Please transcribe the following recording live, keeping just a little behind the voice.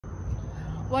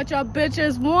What your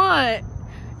bitches want?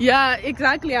 Yeah,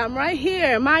 exactly. I'm right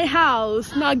here, my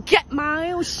house. Now get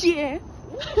my own shit.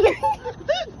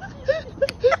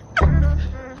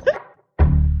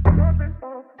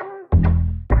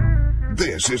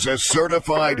 This is a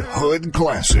certified hood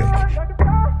classic.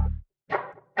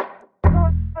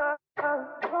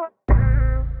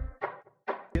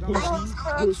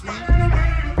 Pussy.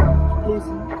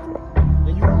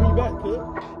 And you bring back, kid.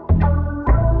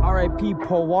 R.I.P.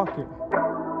 Paul Walker.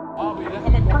 What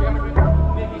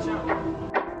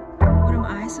am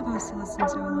I supposed to listen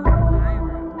to alone in my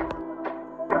room?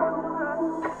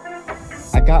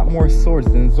 I got more swords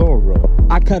than Zorro.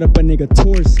 I cut up a nigga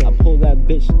torso. I pull that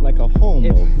bitch like a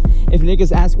homo. If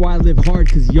niggas ask why I live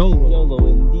hard, cause YOLO. YOLO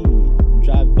indeed.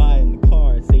 Drive by in the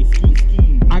car, say ski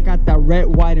ski. I got that red,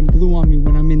 white, and blue on me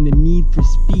when I'm in the need for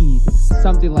speed.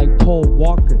 Something like Paul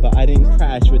Walker. But I didn't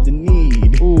crash with the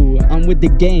need. Ooh, I'm with the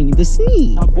gang, the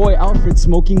sneak. My boy Alfred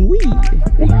smoking weed.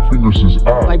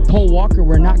 Like Paul Walker,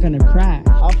 we're not gonna crash.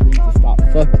 Alfred needs to stop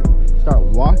fucking. Start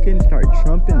walking, start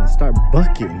trumping, and start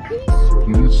bucking.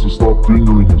 He needs to stop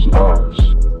fingering his ass.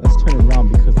 Let's turn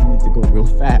around because we need to go real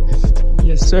fast.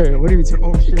 Yes, sir. What are we doing?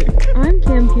 Oh, shit. I'm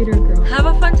Camputor girl. Have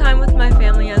a fun time with my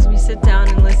family as we sit down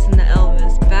and listen to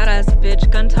Elvis. Badass bitch,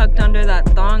 gun tucked under that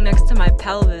thong next to my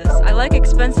pelvis. I like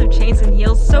expensive chains and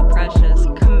heels, so precious.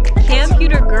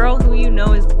 Camputor girl who you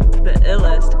know is the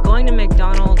illest. Going to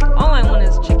McDonald's, all I want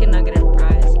is chicken nugget and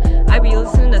fries. I be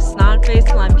listening to Snodface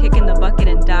till I'm kicking the bucket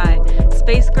and die.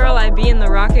 Space girl, I be in the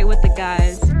rocket with the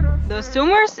guys. Those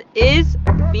tumors is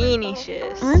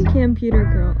finishes. I'm Camputor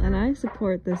girl and I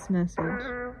support this message.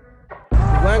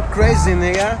 Went crazy,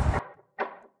 nigga.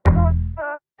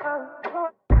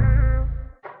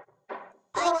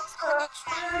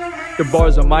 The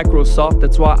bars are Microsoft,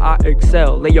 that's why I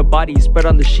excel. Lay your body spread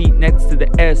on the sheet next to the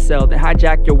air cell. Then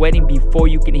hijack your wedding before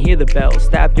you can hear the bell.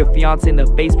 Stab your fiance in the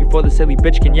face before the silly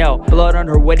bitch can yell. Blood on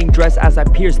her wedding dress as I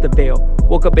pierce the veil.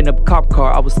 Woke up in a cop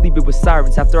car, I was sleeping with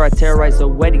sirens. After I terrorized a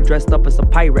wedding, dressed up as a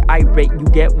pirate. Irate you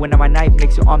get when my knife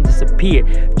makes your arm disappear.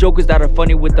 Jokers that are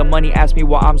funny with the money ask me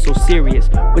why I'm so serious.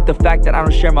 With the fact that I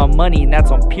don't share my money and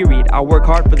that's on period. I work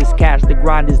hard for this cash, the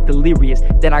grind is delirious.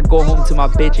 Then I go home to my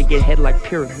bitch and get head like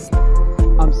pyramid.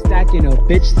 I'm stacking a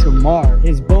bitch to Mars.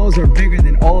 His balls are bigger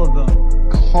than all of the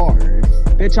cars.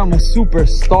 Bitch, I'm a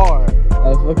superstar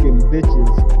of fucking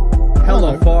bitches.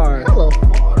 Hella far. Hella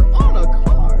far on a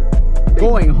car. Big,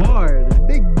 going hard.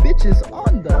 Big bitches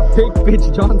on the Big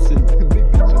Bitch Johnson. Big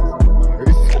Bitch Johnson on Mars.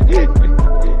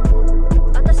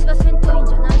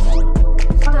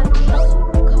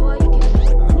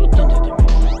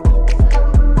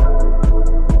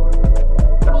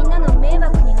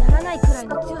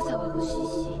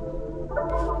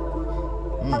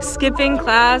 Skipping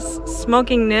class,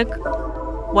 smoking Nick,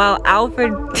 while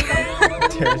Alfred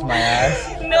tears my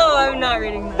ass. No, I'm not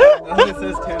reading that. Oh, it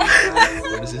says tears my ass.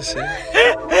 What does it say?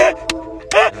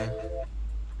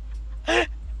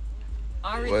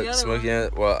 What, smoking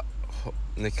it? Well,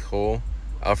 Nicole,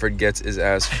 Alfred gets his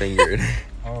ass fingered.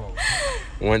 Oh.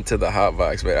 Went to the hot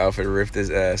box, but Alfred ripped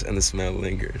his ass and the smell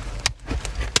lingered.